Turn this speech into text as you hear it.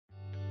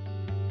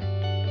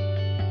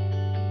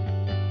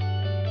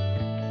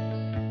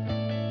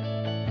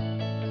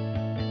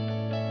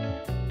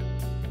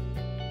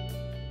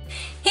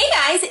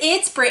guys,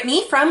 it's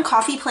Brittany from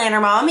Coffee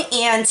Planner Mom,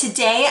 and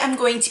today I'm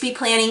going to be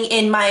planning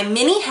in my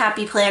mini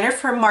happy planner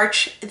for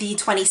March the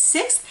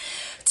 26th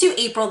to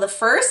April the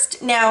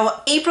 1st.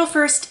 Now, April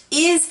 1st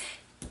is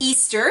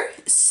Easter,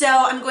 so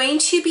I'm going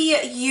to be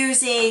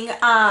using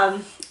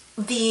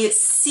the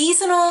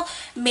seasonal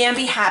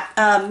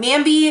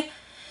MAMBI,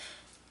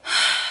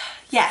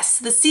 yes,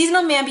 the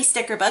seasonal MAMBI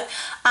sticker book.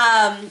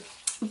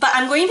 But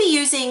I'm going to be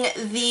using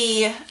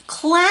the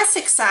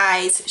classic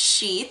size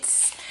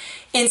sheets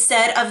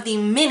instead of the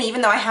mini,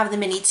 even though I have the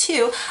mini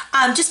too,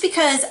 just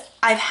because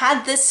I've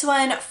had this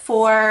one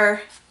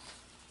for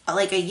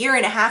like a year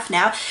and a half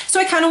now, so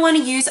I kind of want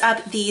to use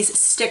up these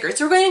stickers.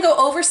 So we're going to go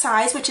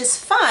oversized, which is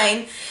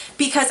fine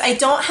because I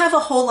don't have a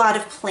whole lot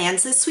of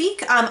plans this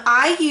week.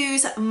 I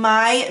use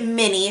my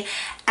mini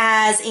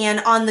as an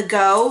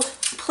on-the-go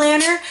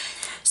planner,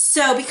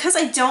 so because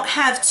I don't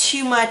have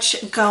too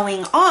much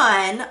going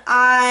on,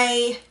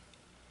 I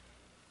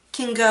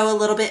can go a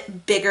little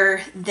bit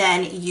bigger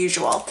than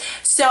usual.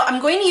 So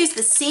I'm going to use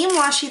the same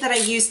washi that I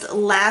used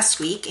last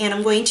week, and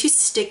I'm going to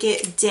stick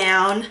it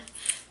down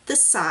the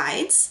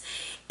sides,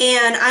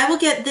 and I will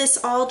get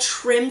this all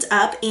trimmed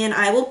up, and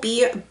I will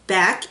be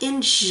back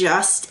in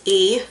just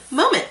a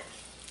moment.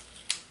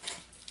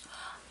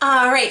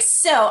 Alright,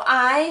 so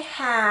I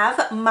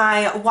have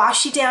my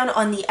washi down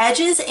on the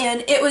edges,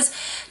 and it was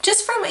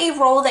just from a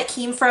roll that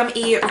came from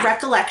a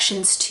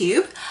Recollections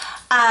tube.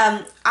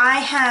 I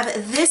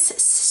have this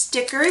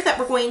sticker that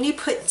we're going to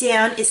put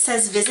down. It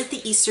says visit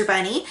the Easter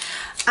Bunny.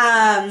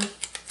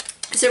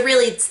 So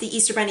really it's the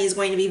Easter Bunny is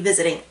going to be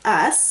visiting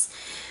us.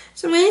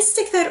 So I'm going to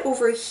stick that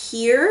over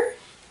here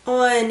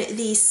on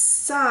the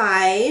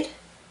side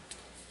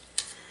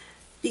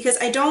because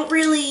I don't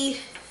really,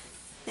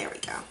 there we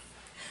go.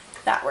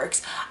 That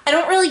works. I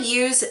don't really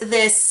use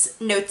this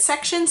notes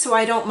section, so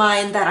I don't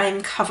mind that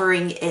I'm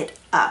covering it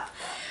up.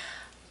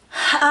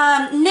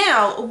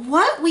 Now,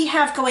 what we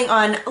have going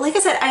on, like I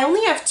said, I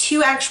only have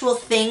two actual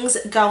things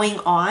going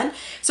on,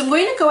 so I'm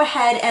going to go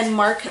ahead and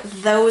mark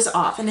those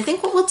off. And I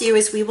think what we'll do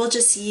is we will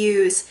just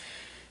use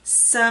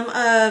some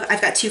of,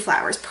 I've got two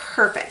flowers,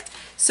 perfect.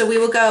 So we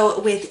will go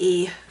with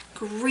a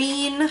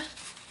green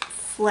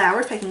flower,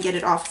 if I can get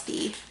it off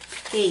the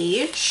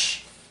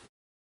page.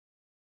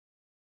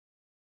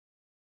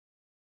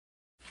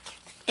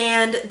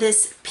 And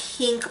this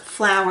pink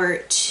flower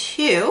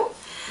too,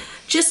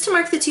 just to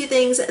mark the two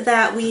things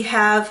that we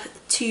have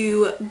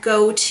to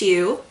go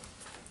to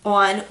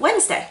on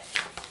Wednesday.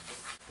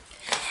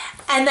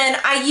 And then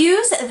I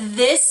use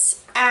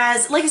this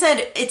as, like I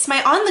said, it's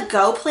my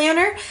on-the-go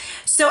planner,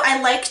 so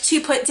I like to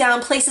put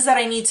down places that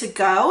I need to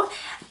go,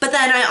 but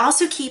then I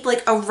also keep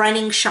like a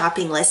running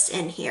shopping list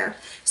in here.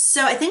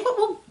 So I think what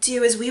we'll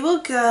do is we will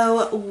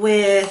go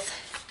with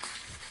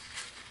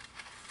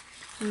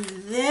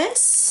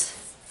this,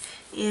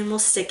 and we'll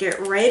stick it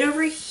right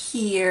over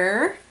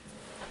here.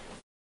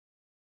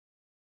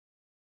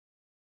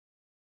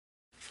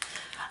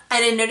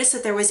 And I noticed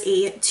that there was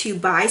a to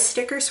buy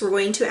sticker, so we're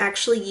going to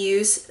actually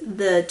use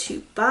the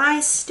to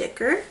buy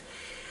sticker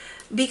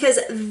because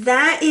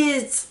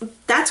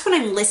that's what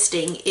I'm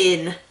listing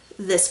in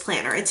this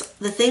planner. It's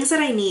the things that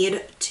I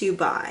need to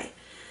buy.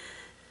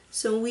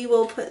 So we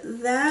will put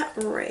that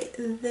right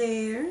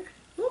there.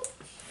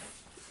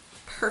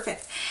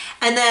 Perfect.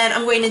 And then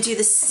I'm going to do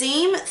the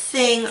same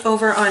thing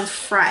over on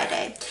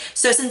Friday.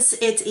 So since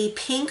it's a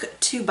pink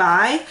to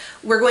buy,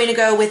 we're going to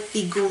go with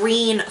the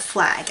green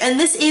flag. And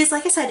this is,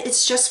 like I said,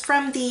 it's just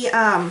from the,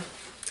 oh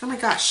my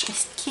gosh, I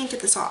can't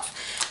get this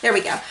off. There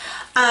we go.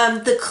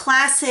 The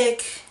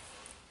classic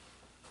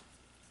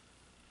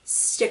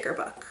sticker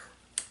book.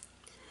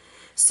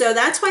 So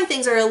that's why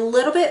things are a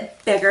little bit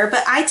bigger,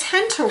 but I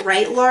tend to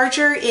write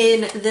larger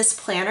in this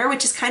planner,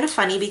 which is kind of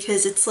funny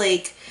because it's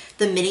like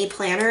the mini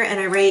planner and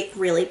I write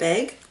really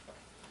big,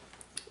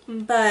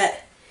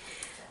 but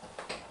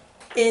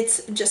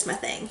it's just my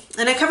thing.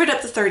 And I covered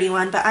up the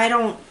 31, but I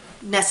don't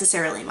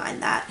necessarily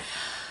mind that.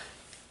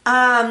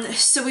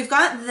 So we've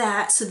got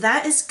that, so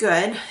that is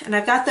good. And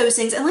I've got those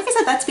things. And like I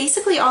said, that's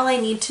basically all I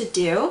need to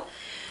do.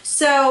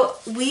 So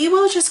we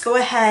will just go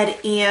ahead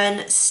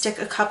and stick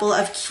a couple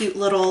of cute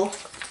little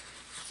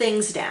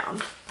things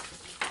down.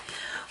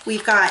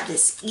 We've got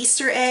this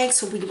Easter egg,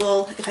 so we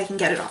will, if I can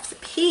get it off the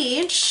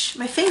page,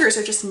 my fingers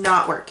are just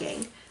not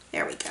working.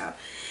 There we go.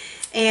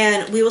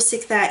 And we will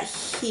stick that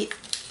here.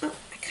 Oh,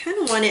 I kind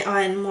of want it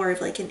on more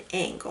of like an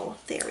angle.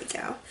 There we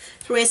go.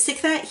 So we're going to stick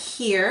that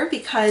here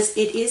because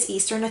it is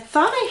Easter, and I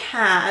thought I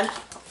had,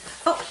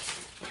 oh,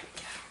 there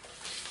we go.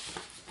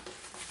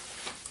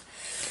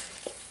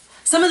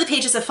 Some of the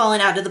pages have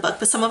fallen out of the book,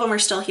 but some of them are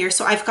still here.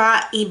 So I've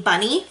got a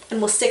bunny, and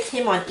we'll stick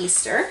him on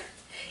Easter.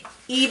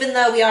 Even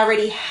though we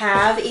already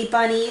have a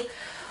bunny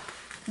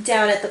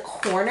down at the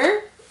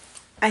corner,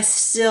 I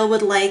still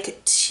would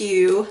like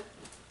to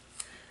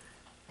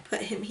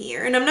put him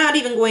here. And I'm not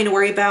even going to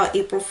worry about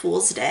April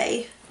Fool's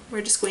Day.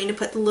 We're just going to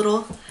put the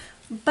little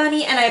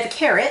bunny, and I have a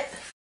carrot.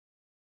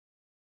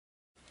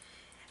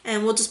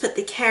 And we'll just put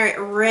the carrot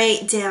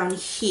right down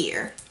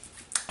here.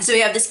 So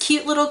we have this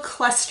cute little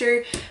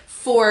cluster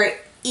for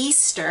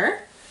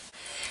Easter.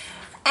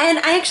 And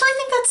I actually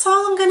think that's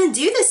all I'm gonna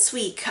do this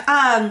week.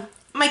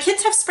 My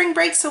kids have spring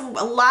break, so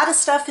a lot of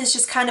stuff is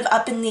just kind of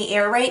up in the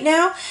air right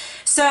now.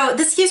 So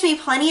this gives me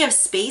plenty of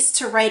space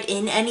to write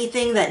in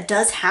anything that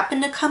does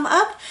happen to come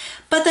up.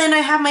 But then I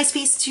have my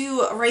space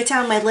to write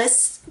down my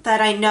list that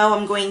I know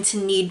I'm going to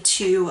need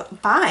to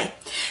buy.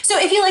 So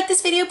if you like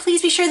this video,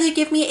 please be sure to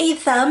give me a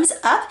thumbs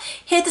up.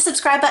 Hit the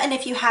subscribe button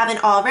if you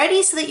haven't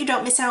already so that you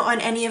don't miss out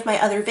on any of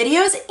my other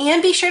videos.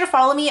 And be sure to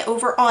follow me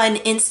over on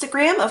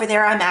Instagram. Over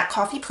there I'm at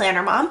Coffee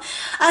Planner Mom,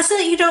 so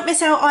that you don't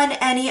miss out on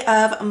any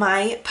of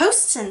my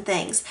posts and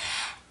things.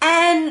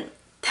 And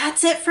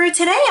that's it for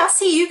today. I'll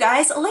see you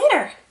guys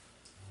later.